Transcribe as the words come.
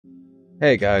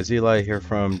Hey guys, Eli here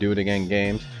from Do It Again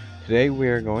Games. Today we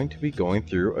are going to be going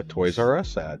through a Toys R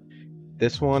Us ad.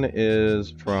 This one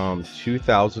is from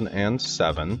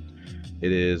 2007.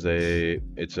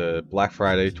 It's a Black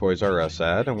Friday Toys R Us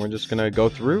ad, and we're just gonna go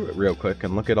through it real quick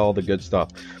and look at all the good stuff.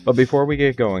 But before we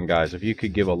get going, guys, if you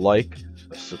could give a like,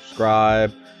 a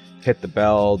subscribe, hit the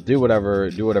bell, do whatever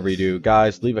you do.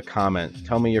 Guys, leave a comment.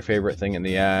 Tell me your favorite thing in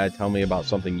the ad. Tell me about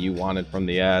something you wanted from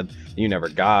the ad you never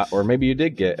got, or maybe you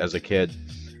did get as a kid.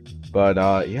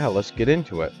 But yeah, let's get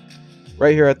into it.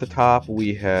 Right here at the top,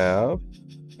 we have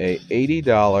a $80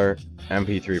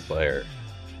 MP3 player,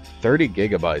 30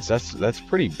 gigabytes. That's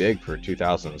pretty big for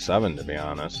 2007, to be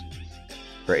honest.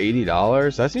 For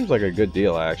 $80, that seems like a good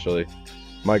deal actually.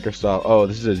 Microsoft. Oh,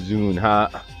 this is a Zune, huh?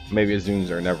 Maybe Zunes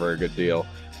are never a good deal.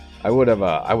 I would have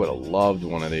loved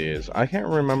one of these. I can't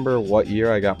remember what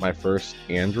year I got my first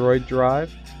Android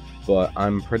drive, but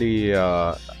I'm pretty. It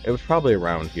was probably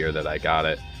around here that I got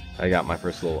it. I got my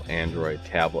first little Android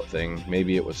tablet thing.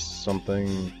 Maybe it was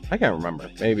something, I can't remember.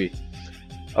 Maybe.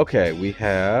 Okay, we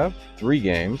have 3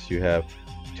 games. You have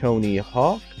Tony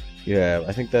Hawk. You have,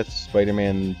 I think that's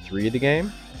Spider-Man 3 the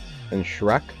game, and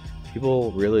Shrek.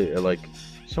 People really like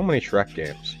so many Shrek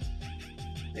games.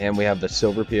 And we have the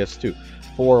silver PS2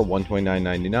 for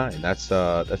 $129.99.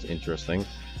 That's interesting.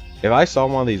 If I saw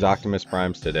one of these Optimus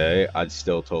Primes today, I'd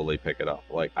still totally pick it up.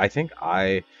 Like, I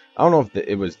don't know if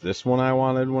it was this one I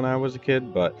wanted when I was a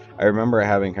kid, but I remember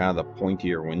having kind of the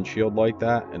pointier windshield like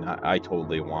that, and I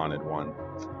totally wanted one.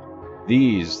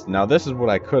 Now this is what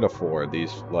I could afford.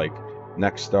 These, like,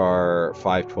 Nexstar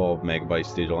 512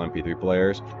 megabytes digital MP3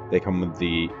 players. They come with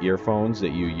the earphones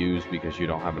that you use because you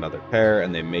don't have another pair,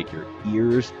 and they make your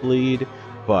ears bleed.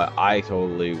 But I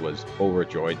totally was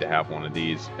overjoyed to have one of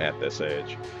these at this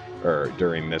age, or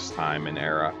during this time and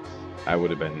era. I would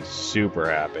have been super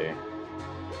happy.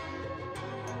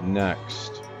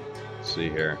 Next, let's see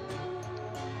here.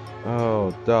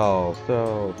 Oh, dolls,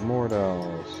 more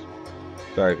dolls.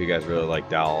 Sorry if you guys really like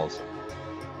dolls.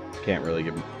 Can't really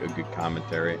give a good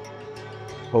commentary.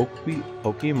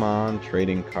 Pokemon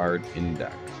Trading Card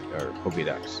Index, or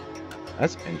Pokédex.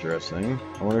 That's interesting.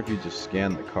 I wonder if you just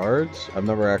scan the cards. I've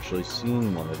never actually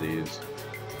seen one of these.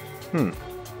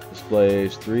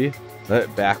 Displays 3.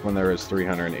 Back when there was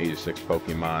 386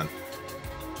 Pokemon.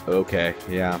 Okay,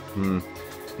 yeah.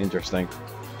 Interesting.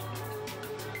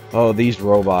 Oh, these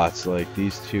robots, like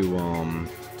these two,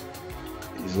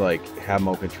 these like have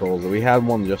more controls. We had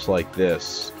one just like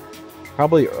this.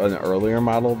 Probably an earlier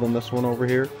model than this one over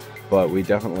here, but we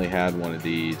definitely had one of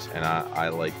these, and I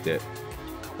liked it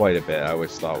quite a bit. I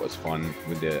always thought it was fun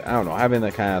with it. I don't know, having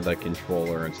the kind of the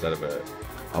controller instead of a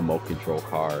remote control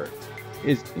car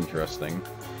is interesting.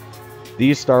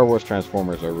 These Star Wars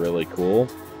Transformers are really cool.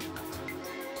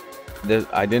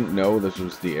 I didn't know this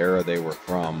was the era they were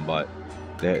from, but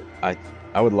I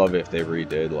would love it if they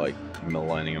redid like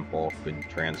Millennium Falcon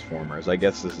Transformers. I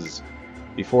guess this is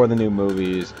before the new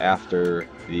movies, after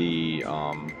the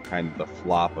kind of the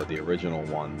flop of the original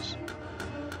ones,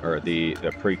 or the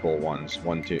prequel ones,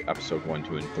 episode 1,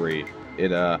 2, and 3.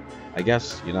 I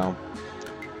guess, you know,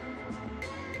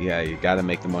 yeah, you gotta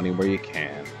make the money where you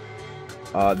can.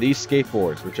 These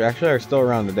skateboards, which actually are still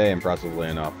around today, impressively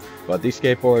enough, but these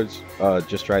skateboards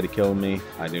just tried to kill me.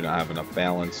 I do not have enough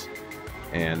balance,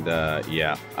 and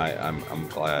yeah, I'm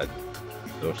glad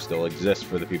those still exist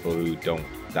for the people who don't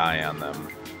die on them.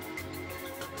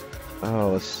 Oh,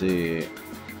 let's see.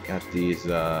 Got these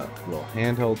little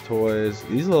handheld toys.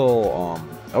 These little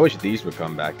I wish these would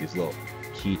come back. These little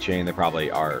keychain. They probably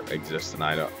exist, and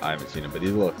I haven't seen it, but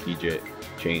these little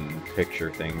keychain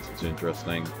picture things. It's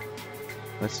interesting.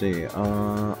 Let's see.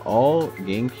 All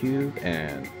GameCube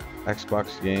and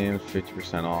Xbox games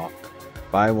 50% off.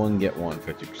 Buy one get one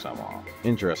 50% off.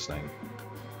 Interesting.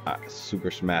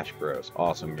 Super Smash Bros.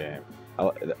 Awesome game.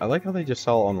 I like how they just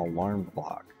sell an alarm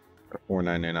clock for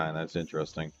 $4.99. That's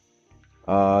interesting.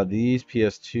 These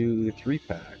PS2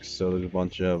 3-packs. So there's a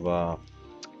bunch of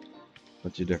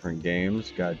different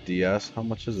games. Got DS. How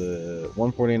much is it?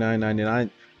 $149.99.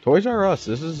 Toys R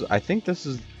Us. I think this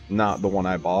is not the one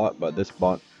I bought, but this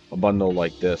bought a bundle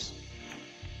like this.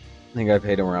 I think I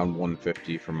paid around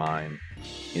 $150 for mine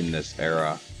in this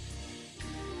era.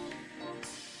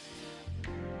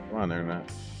 Come on, internet.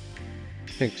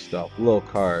 Pink stuff, little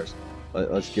cars.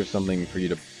 Let's give something for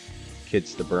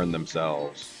kids to burn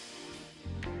themselves.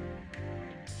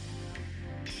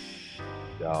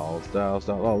 Dolls.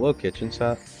 Oh, little kitchen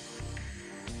set.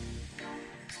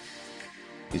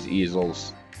 These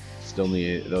easels. Still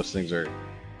need those things.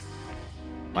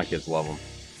 My kids love them.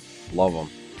 Love them.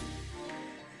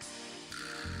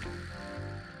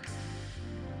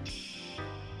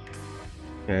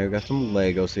 Okay, we got some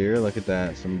Legos here. Look at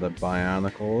that. Some of the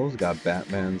Bionicles. Got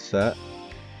Batman set.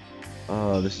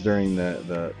 Oh, this is during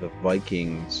the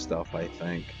Viking stuff, I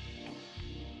think.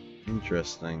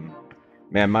 Interesting.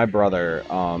 Man, my brother,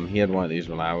 he had one of these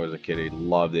when I was a kid. He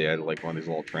loved it. He had like one of these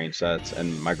little train sets,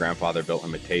 and my grandfather built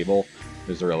him a table. It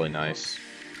was really nice.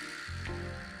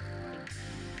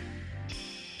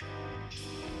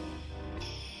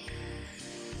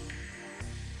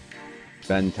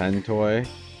 Ben 10 toy.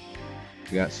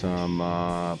 We got some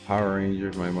Power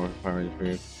Rangers, my more Power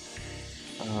Rangers.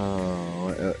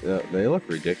 Oh, they look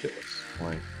ridiculous.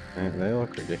 Like, they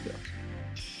look ridiculous.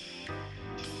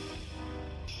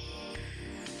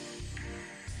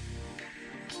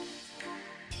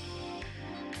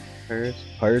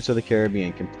 Pirates of the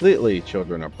Caribbean, completely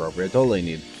children appropriate. Totally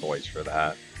need toys for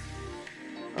that.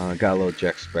 Got a little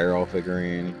Jack Sparrow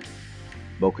figurine.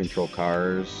 Boat control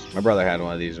cars. My brother had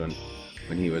one of these when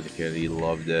he was a kid. He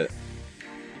loved it.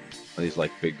 One of these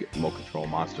like big remote control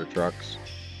monster trucks.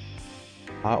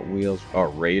 Hot Wheels.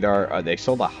 Oh, radar. They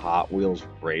sold a Hot Wheels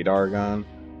radar gun.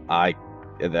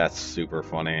 That's super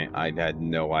funny. I had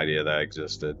no idea that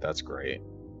existed. That's great.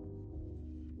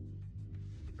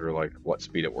 Or like what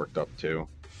speed it worked up to.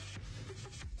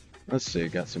 Let's see,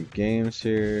 got some games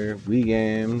here. Wii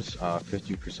games,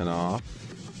 50% off.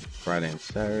 Friday and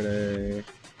Saturday.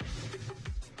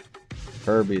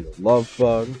 Kirby the Love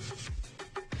Bug.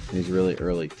 These really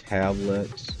early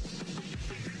tablets.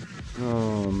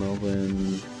 Oh,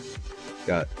 Melvin.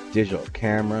 Got digital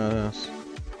cameras.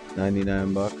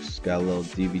 99 bucks. Got a little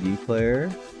DVD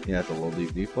player. Yeah, it's a little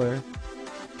DVD player.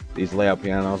 These layout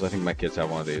pianos, I think my kids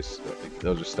have one of these.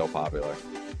 Those are still popular.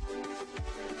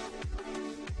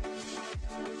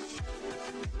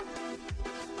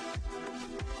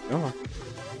 Oh.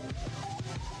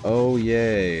 Oh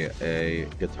yay, a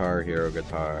Guitar Hero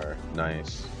guitar.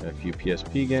 Nice. A few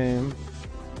PSP games.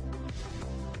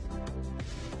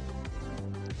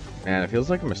 Man, it feels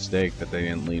like a mistake that they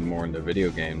didn't lean more into video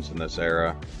games in this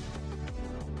era.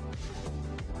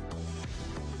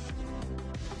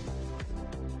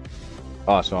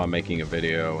 Also, I'm making a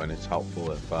video and it's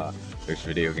helpful if there's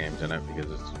video games in it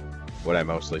because it's what I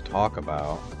mostly talk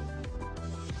about.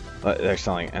 They're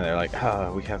selling and they're like,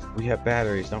 we have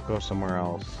batteries, don't go somewhere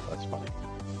else. That's funny.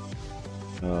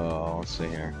 Oh, let's see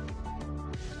here.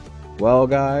 Well,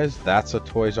 guys, that's a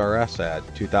Toys R Us ad.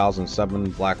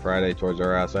 2007 Black Friday Toys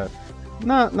R Us ad.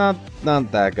 Not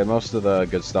that good. Most of the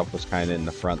good stuff was kind of in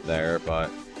the front there,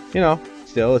 but you know,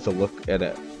 still, it's a look at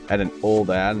it at an old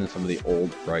ad and some of the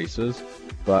old prices.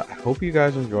 But I hope you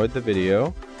guys enjoyed the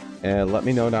video, and let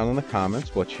me know down in the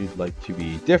comments what you'd like to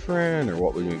be different or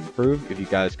what would you improve. If you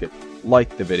guys could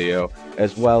like the video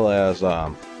as well as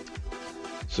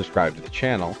subscribe to the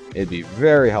channel, it'd be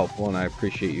very helpful, and I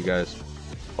appreciate you guys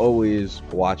always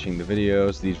watching the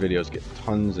videos. These videos get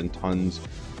tons and tons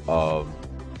of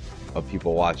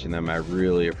people watching them. I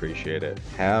really appreciate it.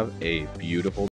 Have a beautiful